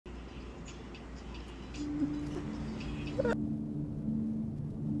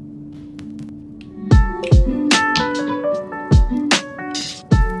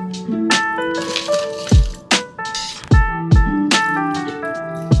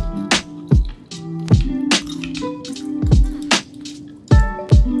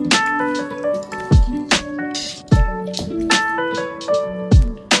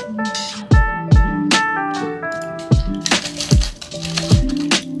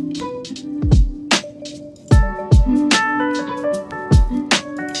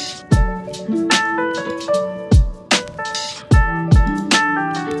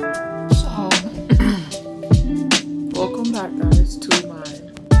Welcome back, guys, to my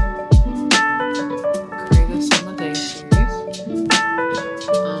CAS Everyday Series.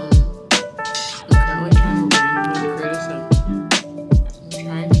 I'm currently trying to randomly create a sim. I'm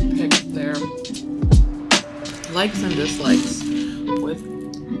trying to pick their likes and dislikes with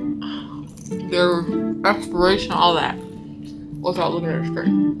their aspiration, all that, without looking at the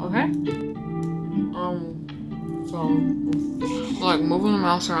screen. Okay? So like moving the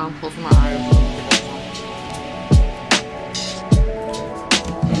mouse around, closing my eyes.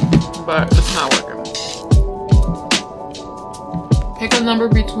 But it's not working. Pick a number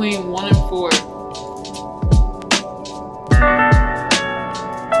between 1 and 4.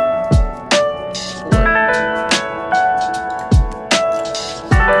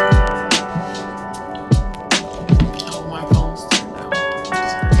 Oh, my phone's turned down.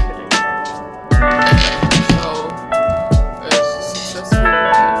 So, it's successful.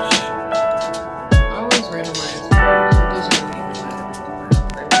 I always randomize. It doesn't really even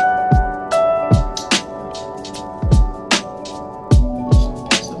matter.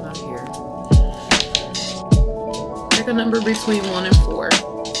 Pick a number between 1 and 4.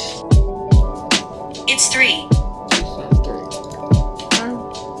 It's 3.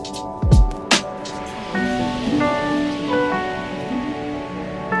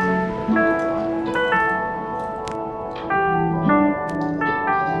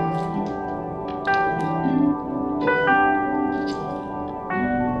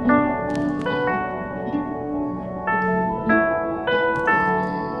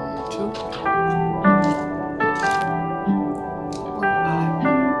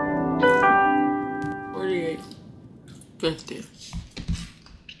 $50.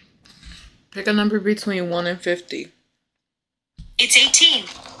 Pick a number between 1 and 50. It's 18.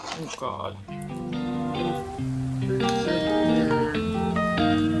 Oh God.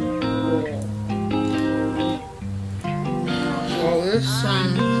 Well, this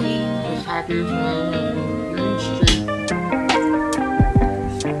is happy from Green Street.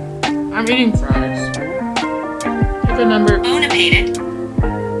 I'm eating fries. Pick a number. Mona paid it.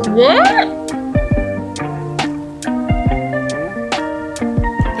 What?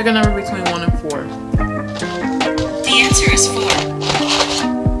 Pick a number between 1 and 4. The answer is 4.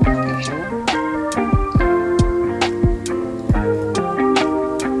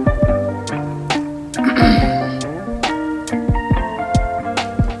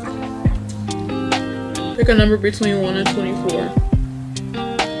 Pick a number between 1 and 24.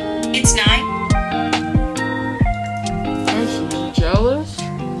 It's 9. I'm jealous.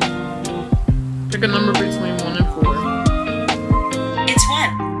 Pick a number between 1 and 4. It's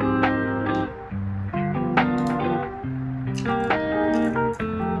 1.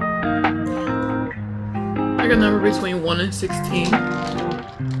 Pick a number between 1 and 16.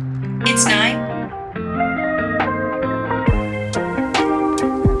 It's 9.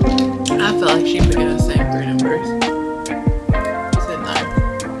 I feel like she picking the same 3 numbers. She said 9.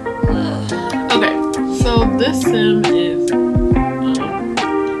 Okay, so this sim is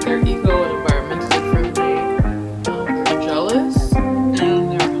they're eco and environmentally friendly. They're jealous and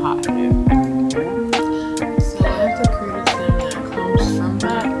they're hot-headed. So I have to create a sim that comes from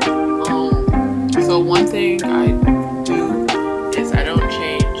that. So one thing I do is I'm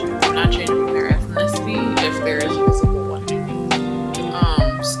not changing their ethnicity if there is a visible one.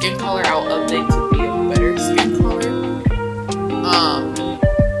 Skin color I'll update to be a better skin color.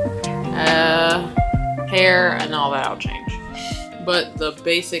 Hair and all that I'll change. But the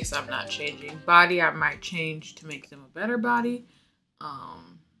basics I'm not changing. Body I might change to make them a better body.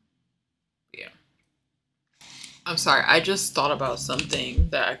 Yeah. I'm sorry, I just thought about something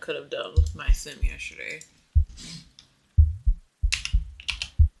that I could have done with my sim yesterday.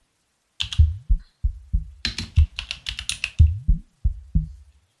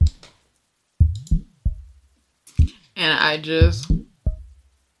 And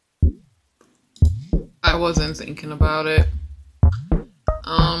I wasn't thinking about it.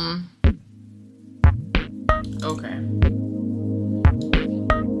 Okay.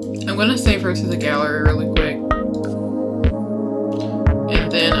 I'm gonna save her to the gallery really quick.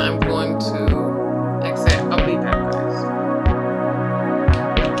 then I'm going to exit. I'll be back, guys.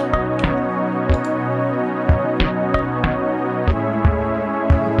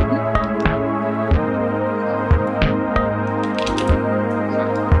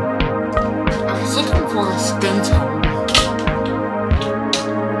 I was looking for a skin tone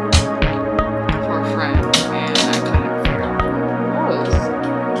for a friend, and I couldn't figure out what it was.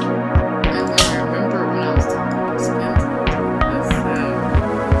 And then I remember when I was talking about skin tones, I said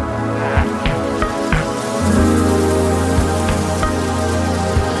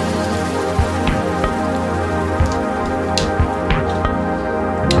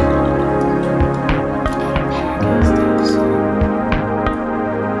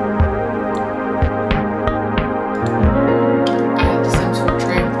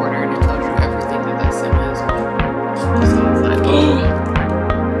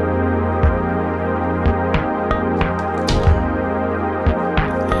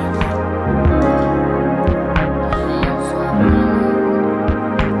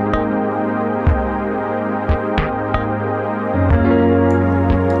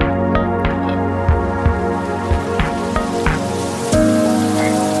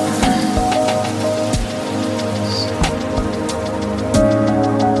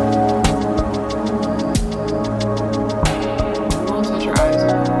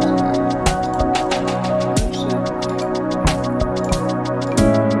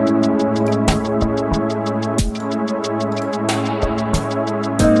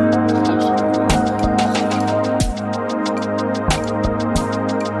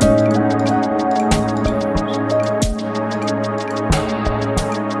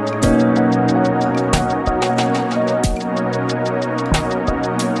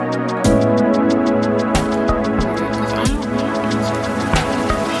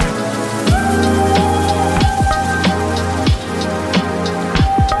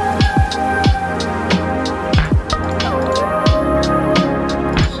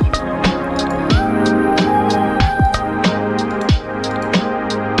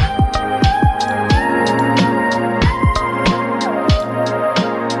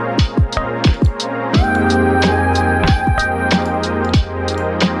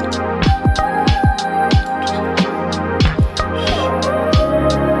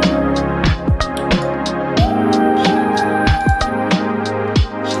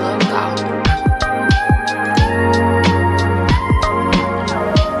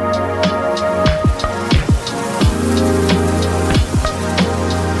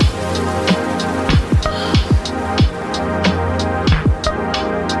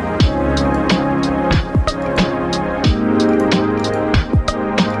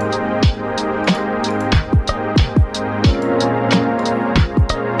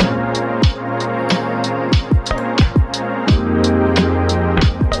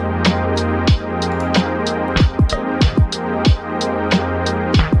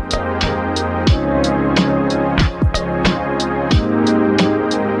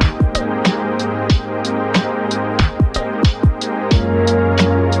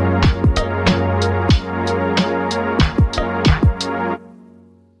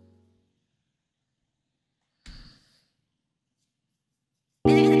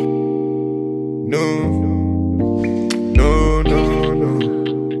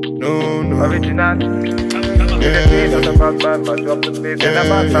Original. The bad man, mash up the place. The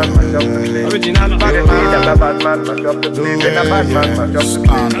bad man, mash up the place. Original bad man. The bad man, mash up the place. The bad man, mash up the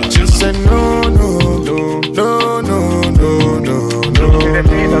place. Just say no, no, no, no, no, no, no, no. The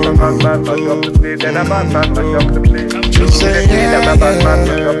bad man, mash up the place. The bad man, mash up the place. Just say yeah, the bad man,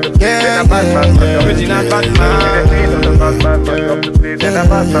 mash up the place. The bad man, mash up the place. Original bad man. The bad man, mash up the place. The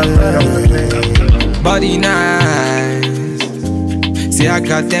bad man, mash up the place. Body nice. See I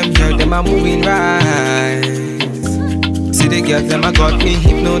got them girls, them are moving right. See the girls, them a got me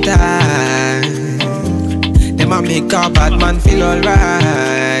hypnotized. Them a make a bad man feel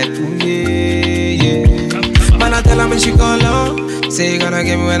alright. Ooh, yeah, yeah. Man I tell her me she go low. Say you gonna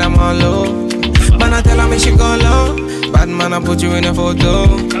get me when I'm all low. Man I tell her me she go low. Bad man I put you in a photo.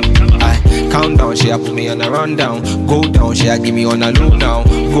 Count down, she a put me on a rundown. Go down, she a give me on a low now.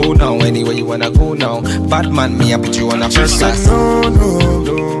 Go now, anywhere you wanna go now. Bad man, me a put you on a first class. No, no,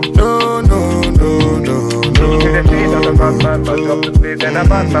 no, no, no, no, no, no. The bad man, mash up the place. The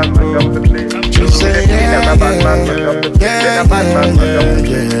bad man, mash up the place. Just say yeah, the bad man, mash up the place. The bad man, mash up the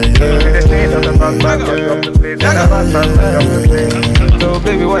place. The bad man, mash up the place. The bad man, mash up the place. So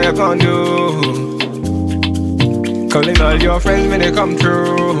baby, what you gonna do? Calling all your friends when they come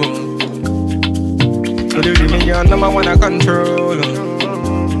through. So you give me your number one I control.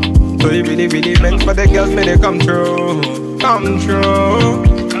 So you really, really meant for the girls when they come through. come true.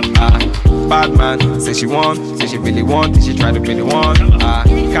 Bad man, say she want, say she really want, say she try to be the one.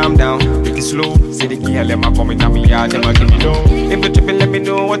 Calm down, take it slow. Say the girl, let my come in on me yard, let my give me low. If you're tripping, let me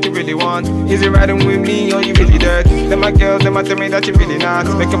know what you really want. Is it riding with me or you really dirt? Let my girls, let my tell me that you really not.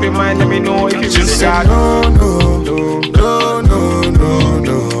 Make up your mind, let me know if you really got. No, no, no, no, no, no,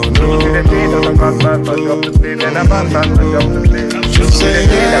 no, no. To the beat of the bad man, mash up the place. And a bad man, mash up the place. She say,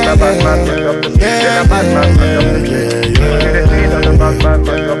 To the bad man, mash up the place. And a bad man, mash up the place. To the beat of the bad man,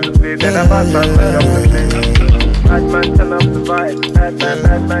 mash up the place. And a bad man, mash up the place. Bad man, turn up the vibe.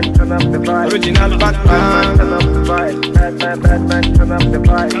 Bad man, turn up the vibe. Original bad Bad man, turn up the vibe. Bad man, turn up the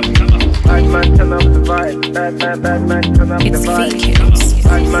vibe. Bad man, turn up the vibe. Bad man, turn up the It's vibe. fake kills.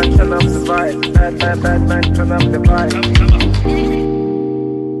 Bad man, turn up the vibe. Bad man, turn up the vibe.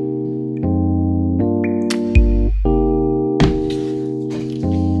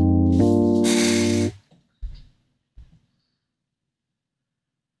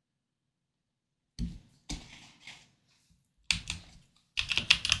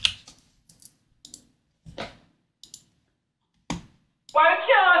 Why you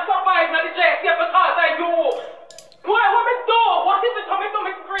can't survive now the JC because of you? What me do? What is it coming to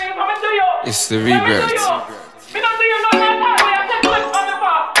me scream? What me do you? It's the What me do rebirth. you? Me not do you no time where I take clips on the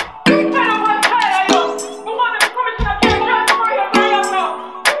bar. Tell them what tired are you? We want them commissioner can't transfer you very up now.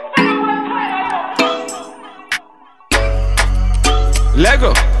 Tell them what tired are you?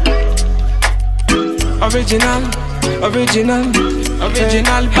 Lego. Original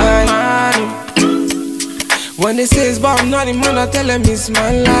bad man. When they say it's about nothing, man, I tell them it's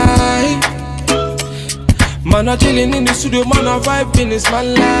my life. Man, I chillin' in the studio, man, I vibing, it's my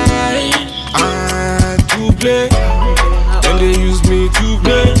life. To play, then they use me to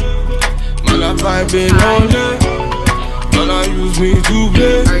play. Man, I vibing all day. Man, I use me to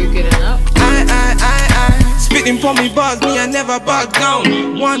play. Are you getting up? I spitting for me bars, me I never back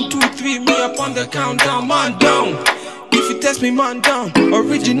down. 1, 2, 3, me up on the countdown, man down. If you test me, man down.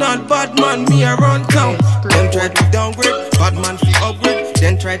 Original bad man, me I run town. Them try to downgrade, bad man fi upgrade.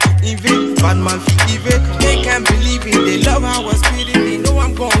 Then try to evade, bad man fi evade. They can't believe it, they love how I spit it. They know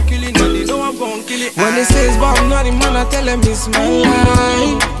I'm gon' kill it, and they know I'm gon' kill it. When they say it's about nothing, man, I tell them it's my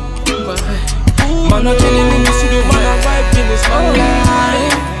life. Man, I chillin' in the studio, man, I vibing, it's my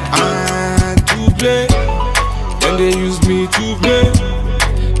life. To play, then they use me to play.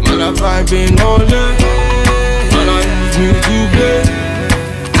 Man, I vibing all day. Man, I use me to play.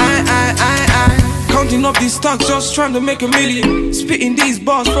 Counting up these stocks, just trying to make a million. Spitting these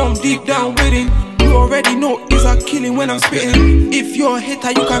bars from deep down within. You already know it's a killing when I'm spitting. If you're a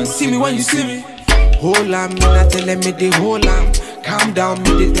hater, you can see me when you see me. Hold on, me not telling me they hold on. Calm down,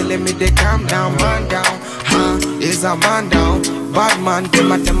 me they telling me they calm down. Man down, is a man down. Bad man,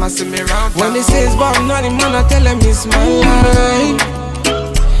 them a see me round. When they say it's about nothing, man, I tell them it's my life.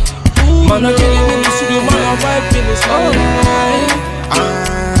 Man, I chillin' in the studio, man, I vibing, it's my life.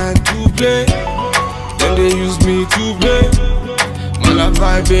 To play, then they use me to play. Man, I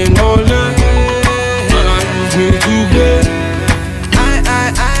vibing all day. Man, I use me to play.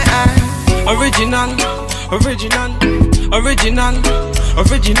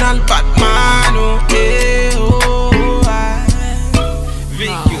 Original Batman, oh, yeah, oh,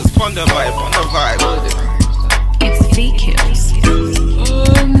 VQs, on the vibe. It's fake kills.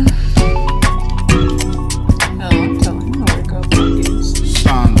 I'm telling you, wake up and get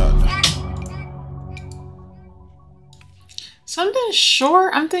Standard. something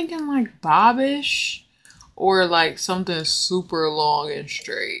short. I'm thinking like bobbish, or like something super long and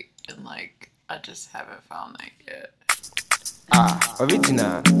straight, and like I just haven't found that yet.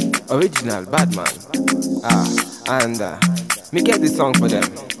 Original Batman. And me get this song for them.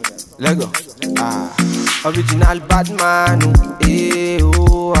 Lego. Original Batman.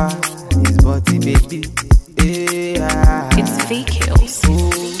 Oh, his body baby. It's fake kills.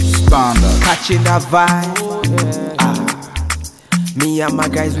 Standard. Catching that vibe. Me and my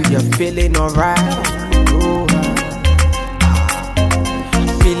guys, we are feeling alright.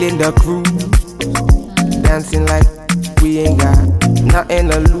 Feeling the crew. Dancing like we ain't got nothing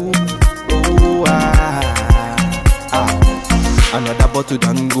to lose. Another bottle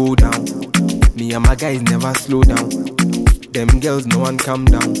done go down. Me and my guys never slow down. Them girls no one calm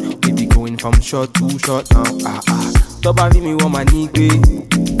down. We be going from short to short now. Stop having me on my knee,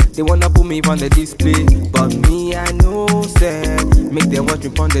 they wanna put me on the display, but me I know said make them watch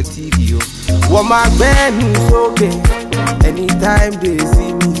me on the TV. What my band is okay. Anytime they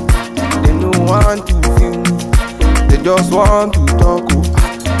see me, they don't want to feel me. They just want to talk.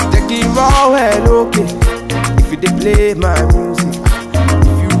 Take it raw well, okay. If they play my music,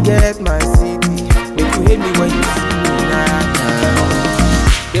 if you get my CD, make you hate me when you see me now.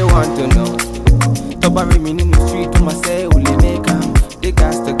 Tobari me in the street, to my say, only make am. They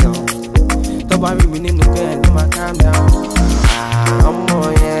got to go. Tobari me in the bed, to my calm down.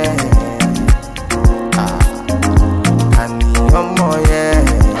 Oh yeah. Oh yeah.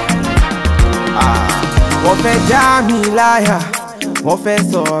 Wọ́n fẹ́ já mi láyà, wọ́n fẹ́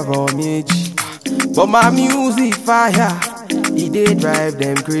sọ̀rọ̀ méjì. But my music fire, it dey drive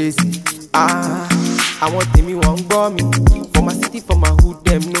them crazy. I want tèmi wọ́n gbọ́ mi. For my city, for my hood,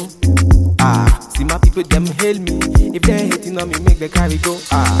 them know. See my people, them hail me. If they hating on me, make the carry go.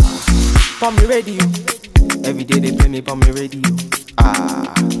 Pon me radio, every day they play me pon me radio.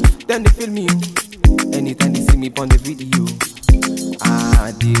 Then they feel me, anytime they see me pon the video.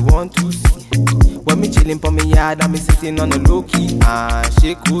 They want to see when me chillin' pon me yard and me sitting on a low key.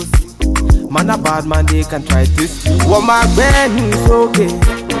 Shake pussy, man a bad man, they can try to see. What my band is okay.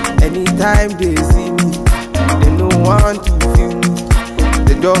 Anytime they see me, they don't want to feel me.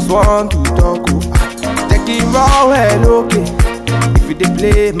 They just want to talk. Take it raw and okay. If you dey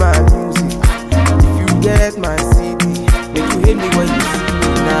play my music, if you get my CD, make you hate me when you see me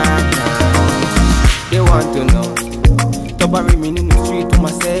now. They want to know. Tobari me in the street, to my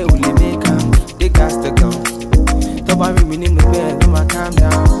say, only make am. They got to go. Tobari me in the bed, to my calm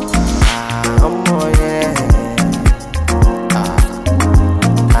down. Oh yeah.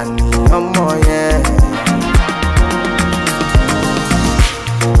 Oh yeah.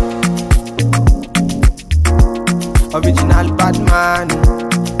 Original bad man.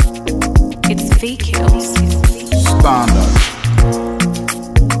 It's VKills. Standard.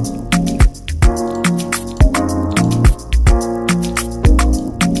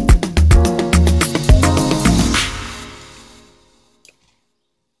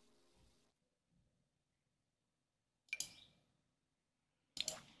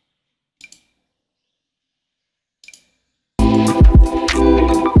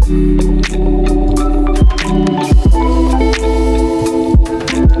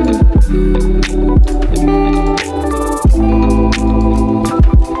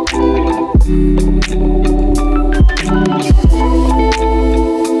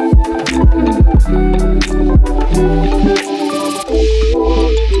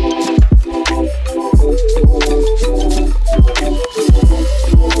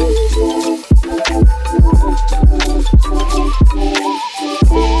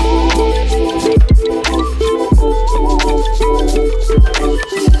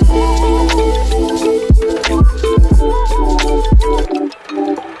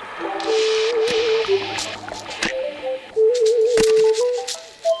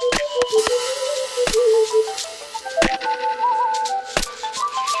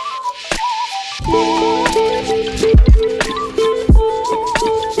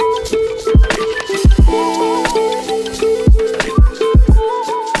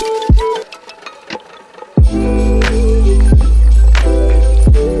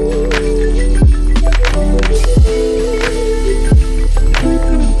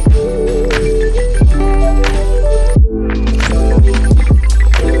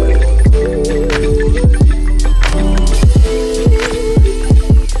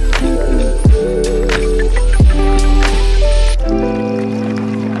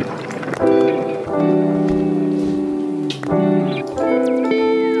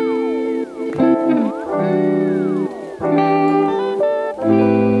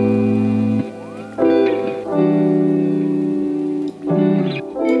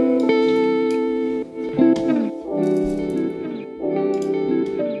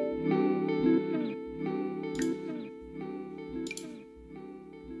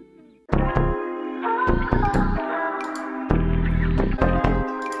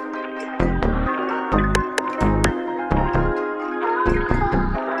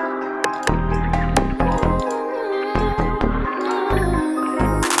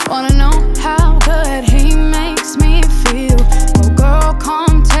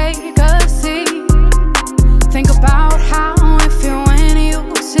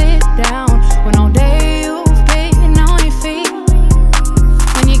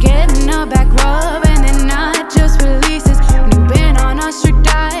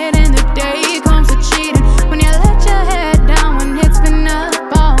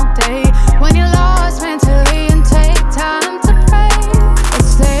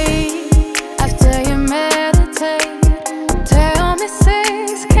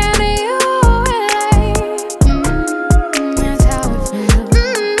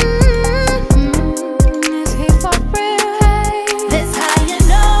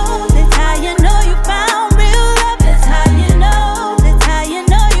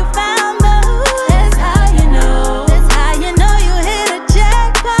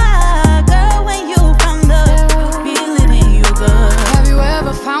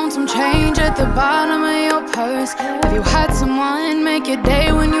 make your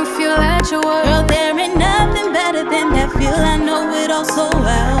day when you feel at your worst. Girl, there ain't nothing better than that feel. I know it all so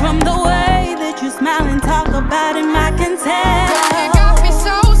well. From the way that you smile and talk about him, I can tell. You got me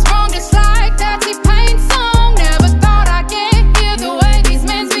so strong, just like that T-Pain song. Never thought I'd get here the way these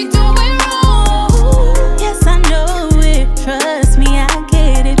men be doing wrong. Yes, I know it. Trust me, I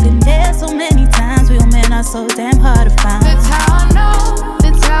get it. Been there so many times. Real men are so damn hard to find. That's how I know.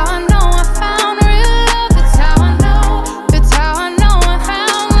 That's how I know I found real love. That's how I know. That's how I know I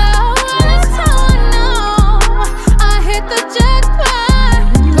found love. That's how I know I hit the jackpot.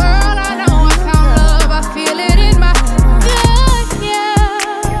 Girl, I know I found love. I feel it in my blood, yeah.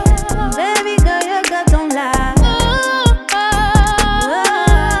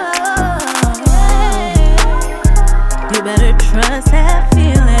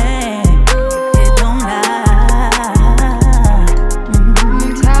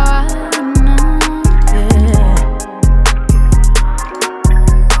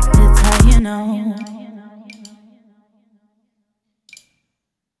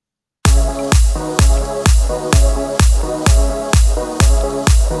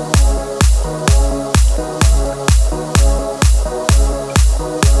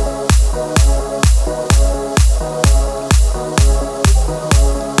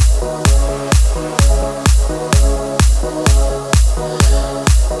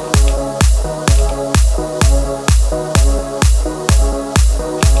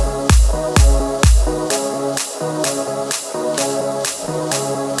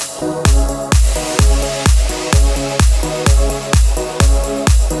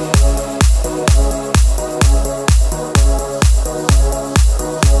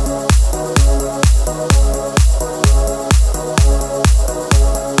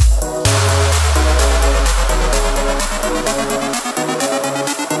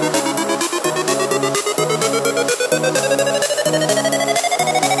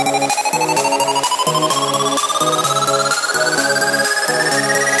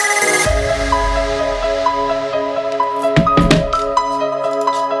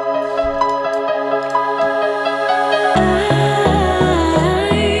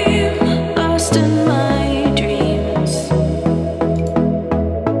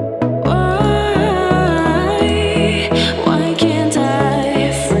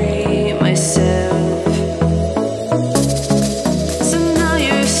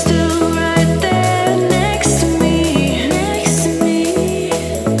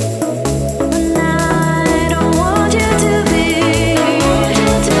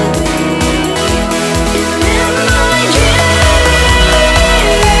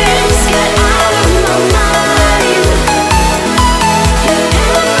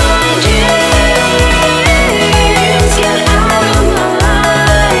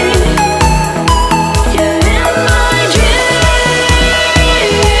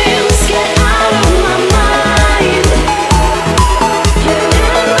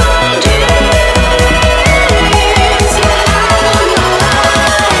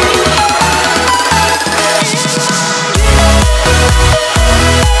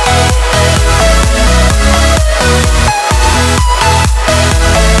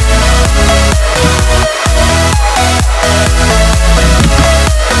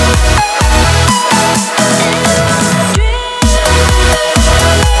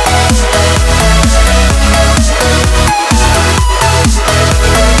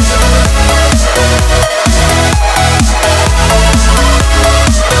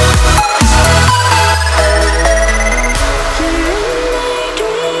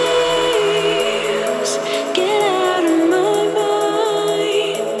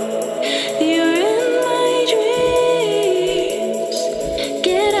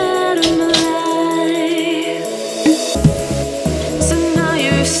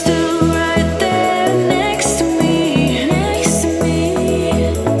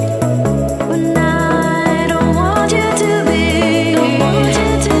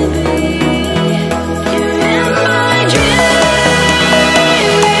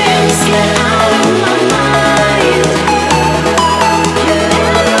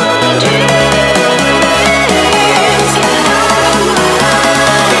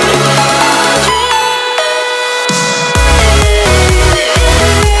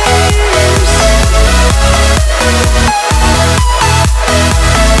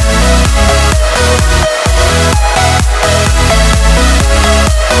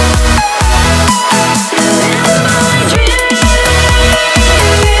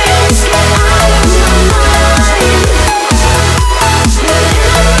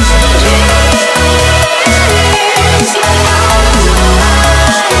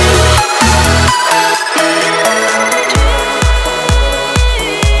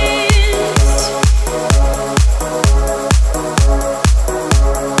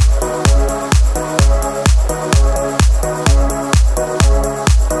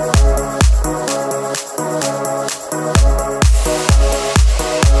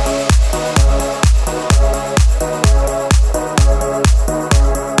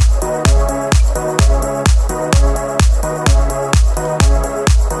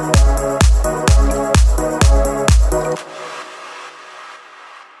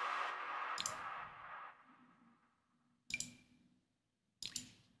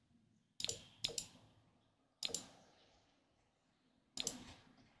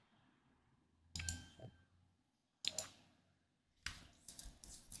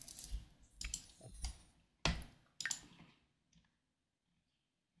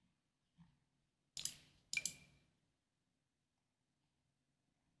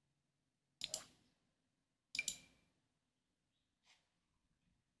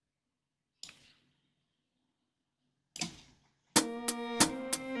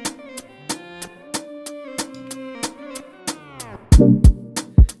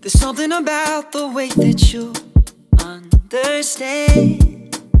 There's something about the way that you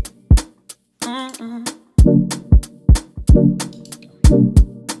understand.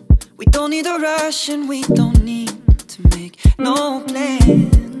 We don't need a rush and we don't need to make no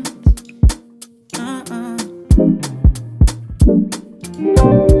plans.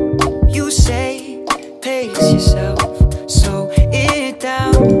 You say, pace yourself, slow it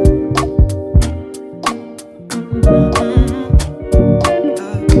down.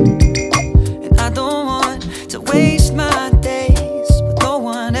 And I don't want to waste my days with no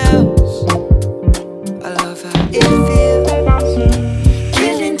one else. I love how it feels,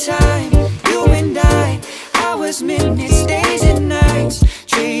 killing time, you and I, hours, minutes, days and nights,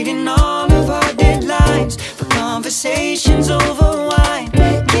 trading all of our deadlines for conversations over wine.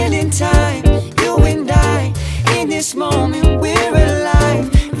 Killing time, you and I, in this moment we're alive,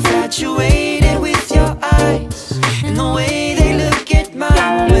 infatuated with your eyes and the way they look at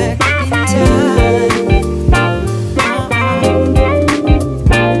mine. We're killing time.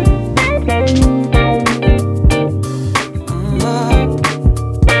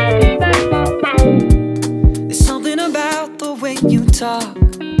 There's something about the way you talk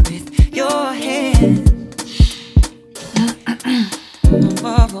with your hands.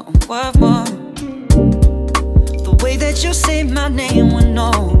 The way that you say my name when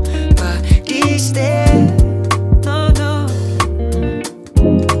nobody's there. No, no.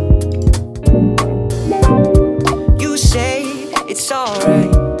 You say it's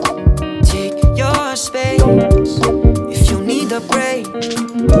alright, take your space if you need a break.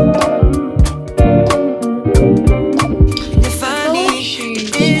 And if I need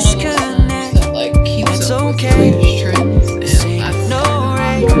to disconnect, that's okay.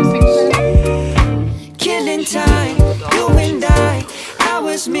 Killing time, you and I,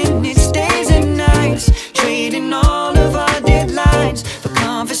 hours, minutes, days and nights, trading all of our deadlines for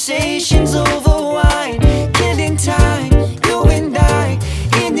conversations over wine. Killing time, you and I,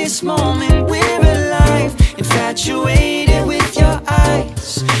 in this moment we're alive, infatuated with your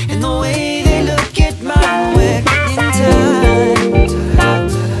eyes and the way they look at mine. We're killing time.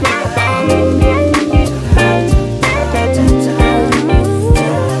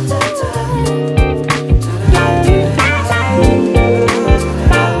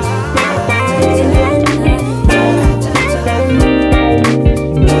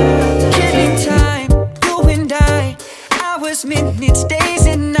 Minutes, days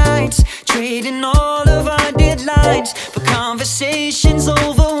and nights,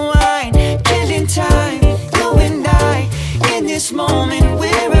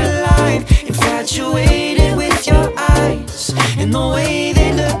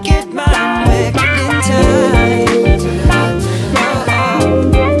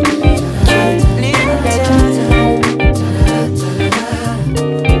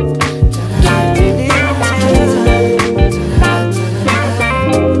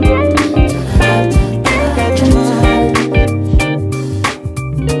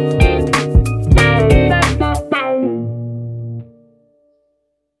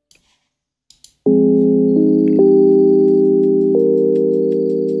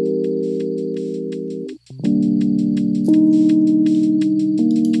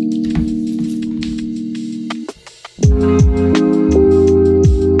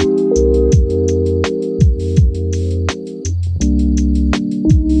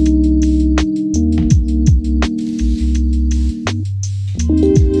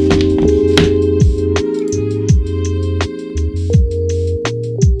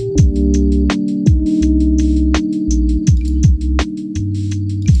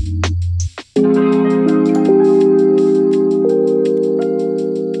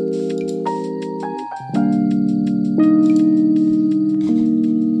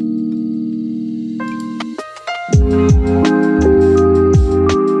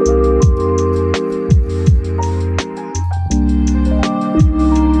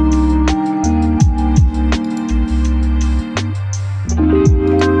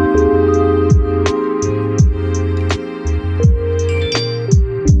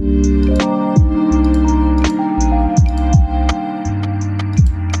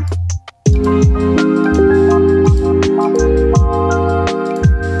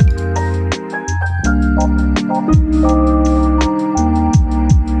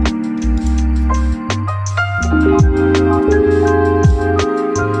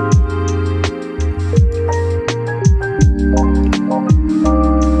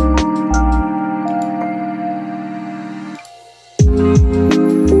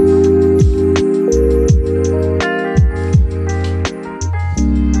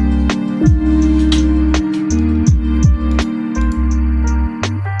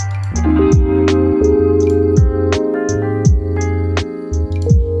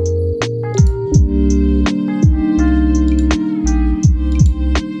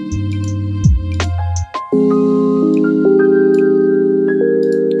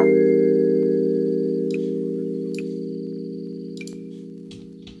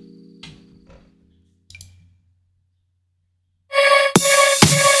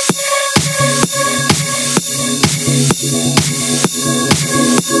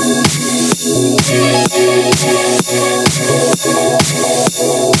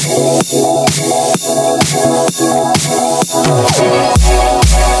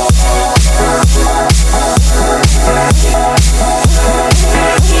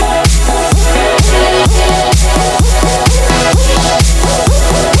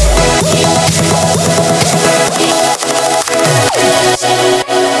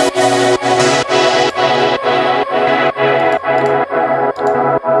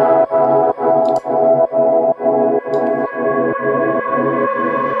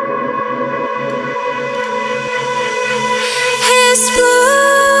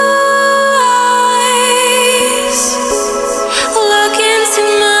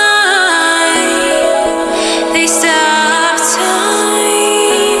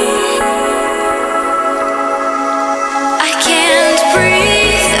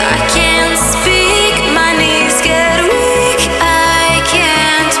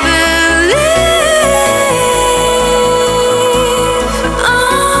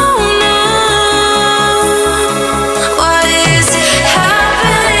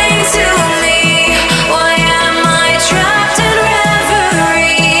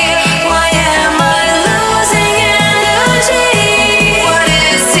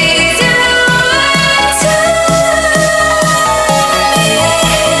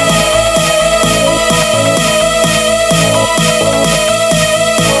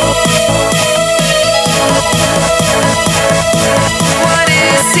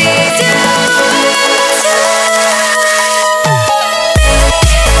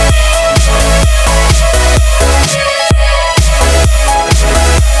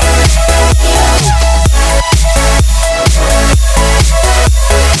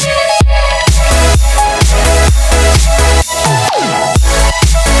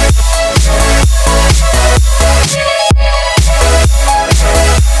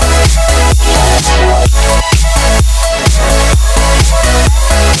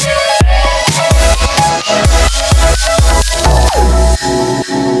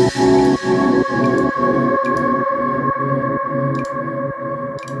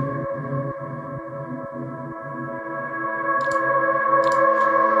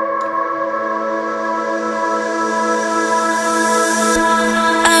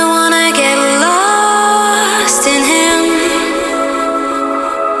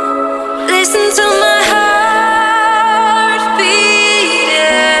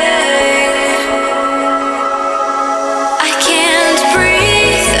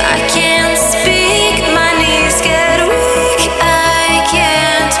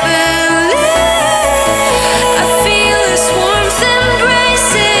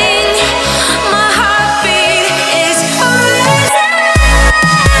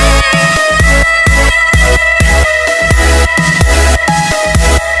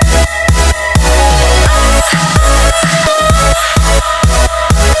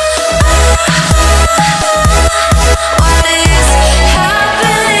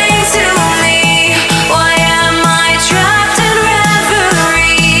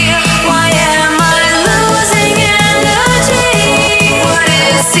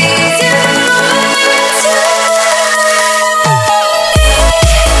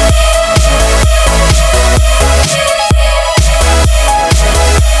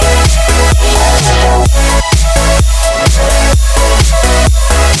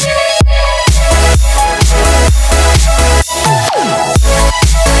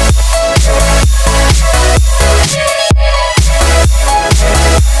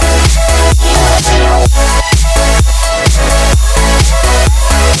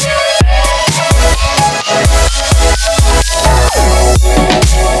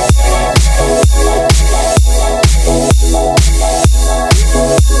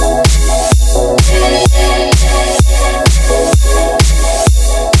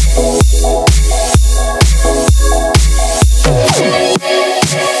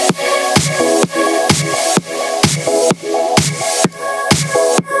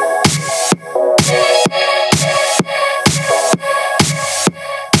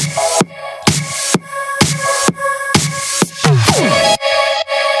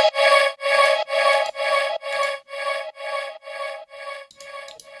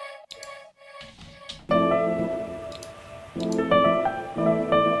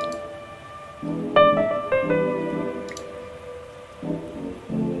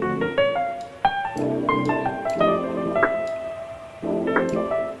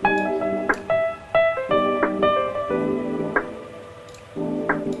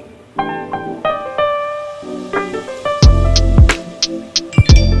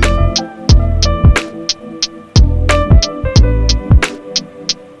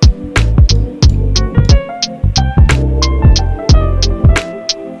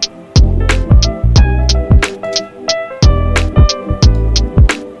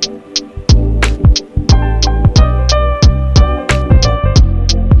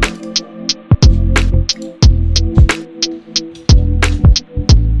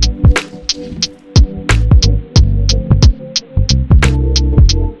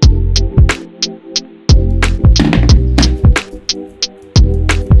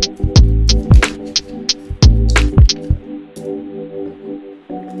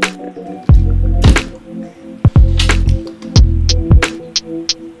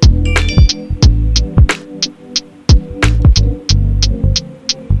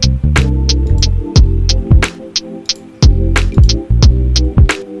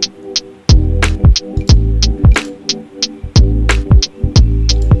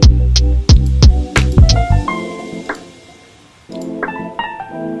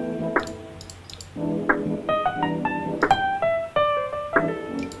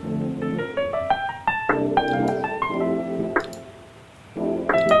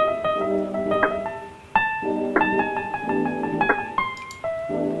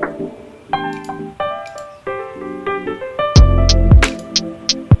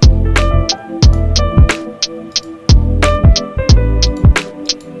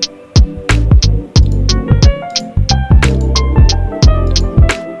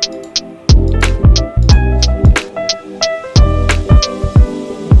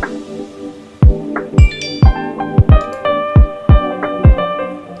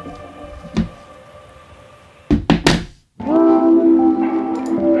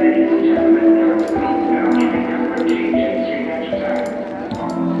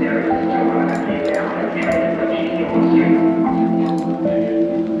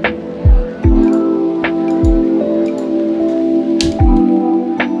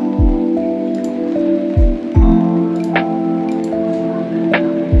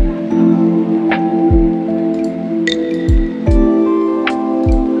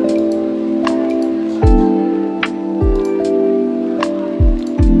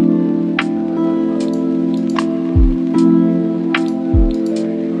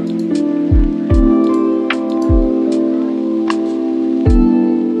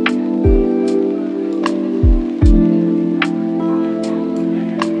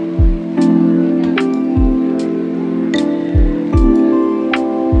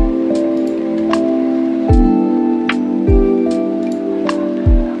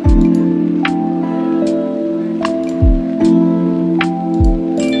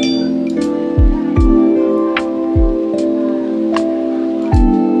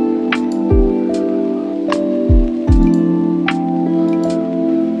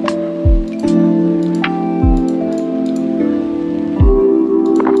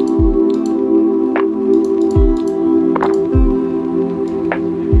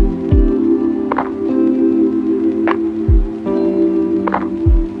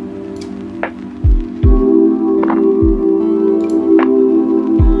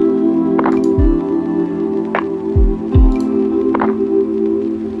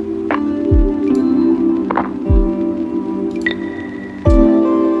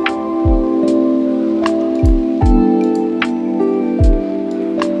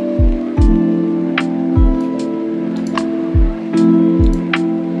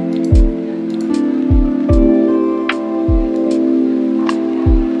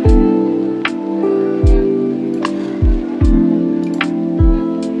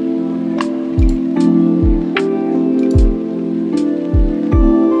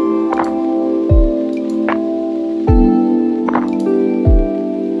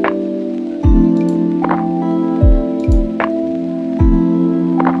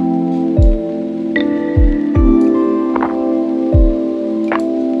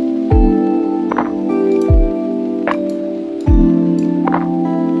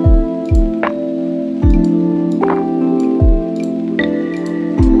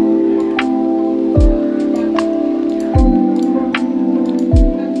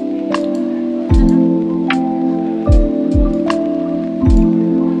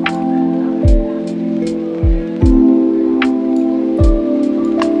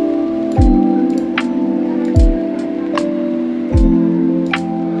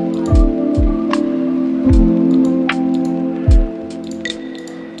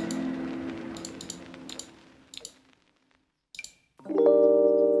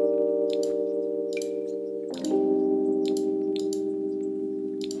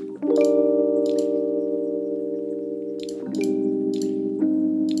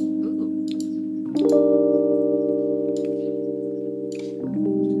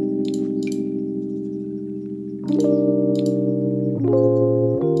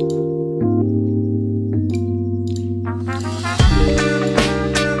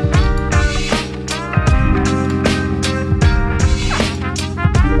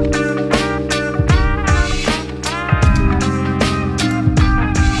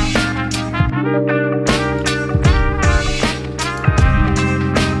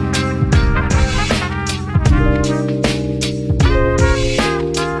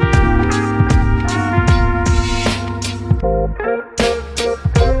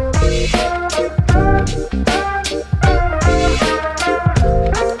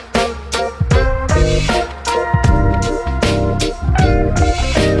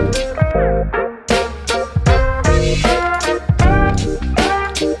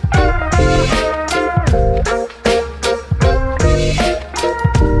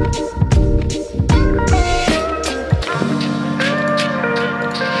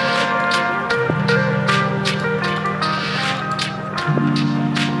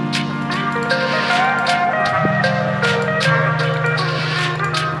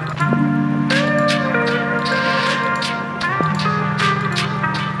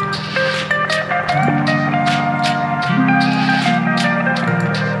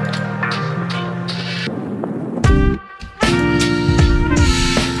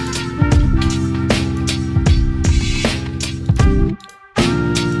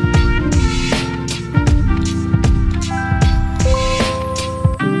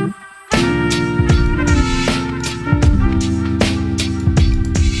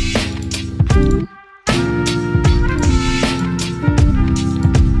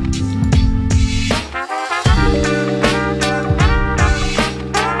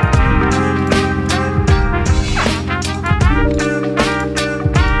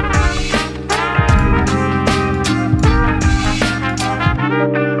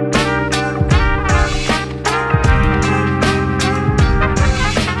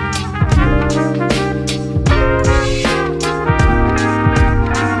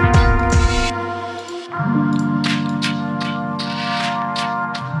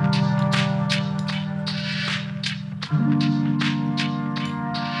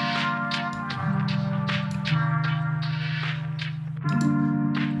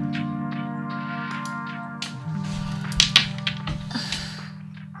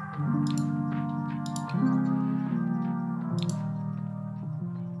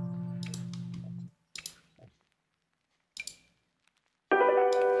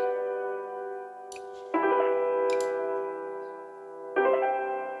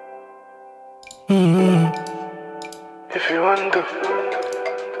 want to?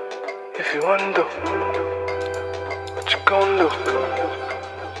 If you want to, what you gon' do?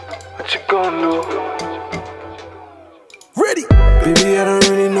 What you gon' do? Ready? Baby, I don't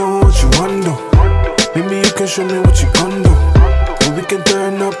really know what you want to. Maybe you can show me what you gon' do. Or we can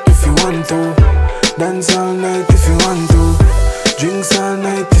turn up if you want to. Dance all night if you want to. Drinks all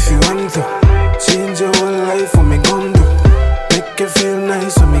night if you want to. Change your whole life, what me gon' do? Make you feel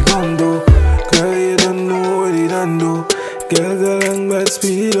nice, what me gon' do? Girl, you don't know what you done do. Girl, go long bad,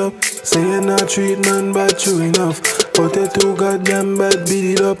 speed up. Say you're not treat man bad, true enough. But you too goddamn bad,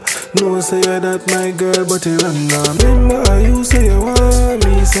 beat it up. No, say you're not my girl, but you run now. Remember how you say you want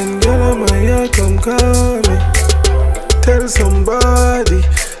me. Send girl on my yard, come call me. Tell somebody.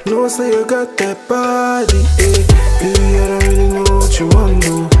 No, say you got that body, eh. Baby, I don't really know what you want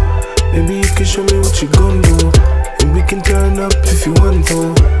to. Maybe you can show me what you gon' do. And we can turn up if you want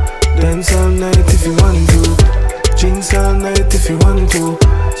to. Dance all night if you want to. Drinks all night if you want to.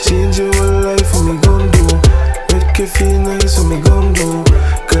 Change your whole life, what me gon' do? Make you feel nice, what me gon' do?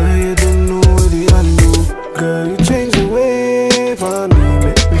 Girl, you don't know what you undo. Girl, you change the way for me.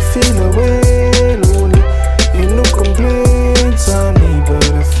 Make me feel away lonely. You no complaints on me, but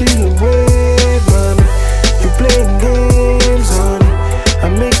I feel away, mommy. You playing games on me. I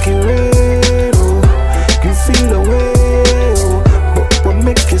make it red, oh. You feel away, oh. But what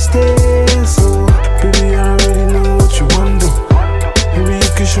make you stay so? Baby, I don't really know what you want to. Maybe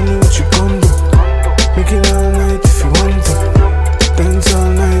you can show me what you gon' do. Make it all night if you want to. Dance all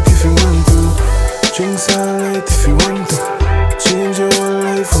night if you want to. Drinks all night if you want to. Change your whole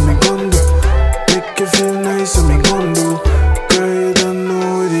life, what me gon' do? Make you feel nice, what me gon' do? Girl, you don't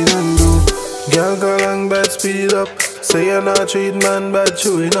know what you done do. Girl, go long bad, speed up. Say you're not treat man bad,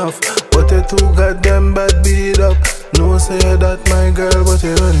 true enough. But you too goddamn bad, beat it up. No, say you're that my girl, but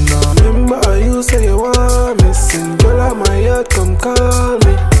you run now. Remember how you say you want me. Sing girl on my yard, come call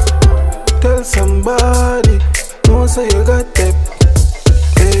me. Tell somebody. No, say you got that.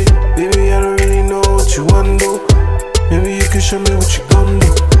 Hey, baby, I don't really know what you want to. Maybe you can show me what you gon'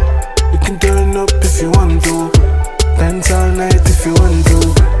 do. We can turn up if you want to. Dance all night if you want to.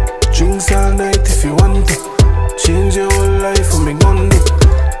 Drinks all night if you want to. Change your whole life, what me gon' do?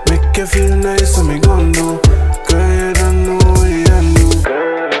 Make you feel nice, what me gon' do? Girl, you don't know what you done do.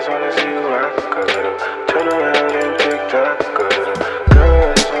 Girl, I just wanna see you rock a little. Turn around and tick-tock a little. Girl,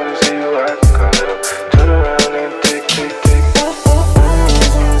 I just wanna see you rock a little. Turn around and tick-tick-tick. Girl, I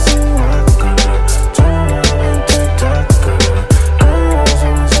just wanna see you rock a little. Turn around and tick-tock a little. Girl, I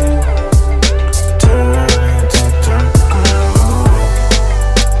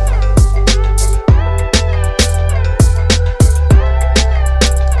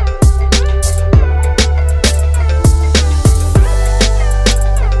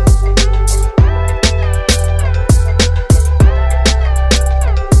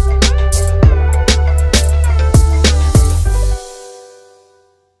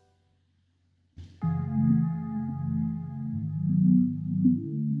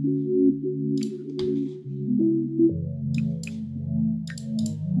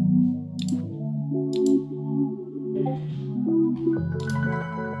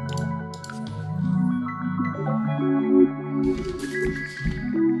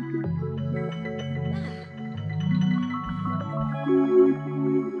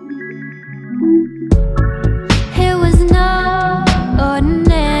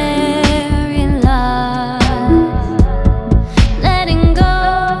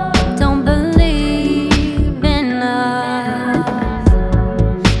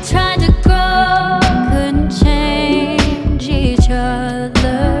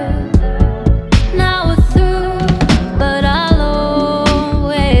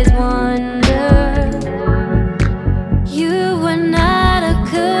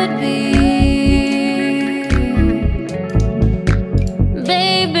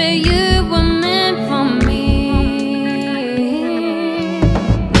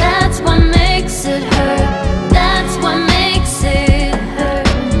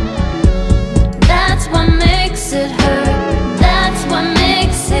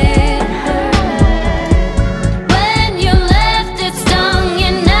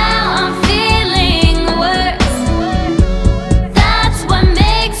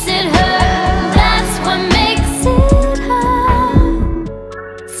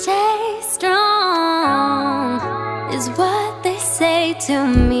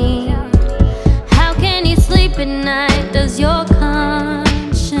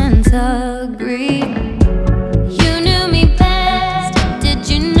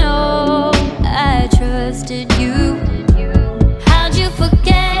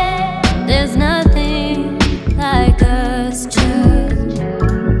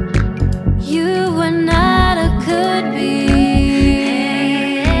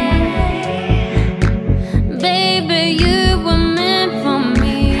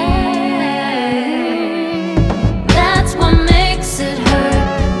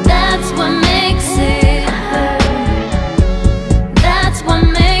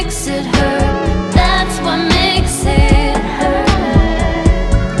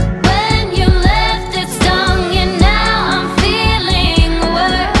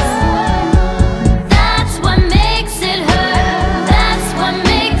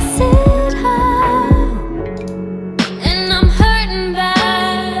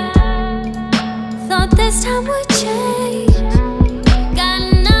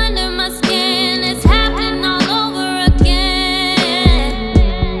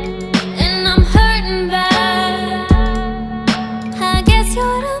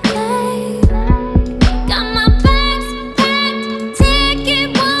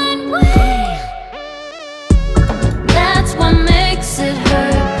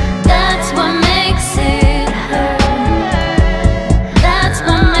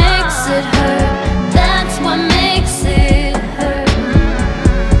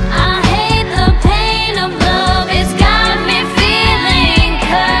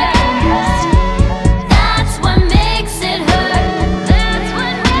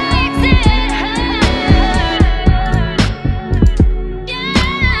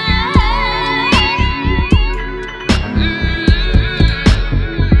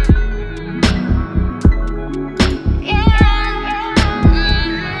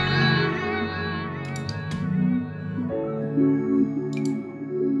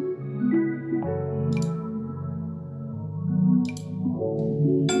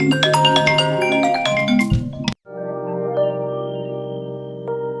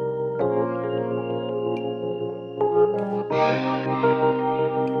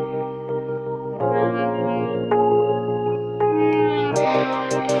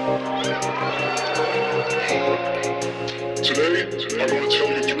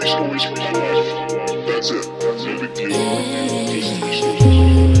push,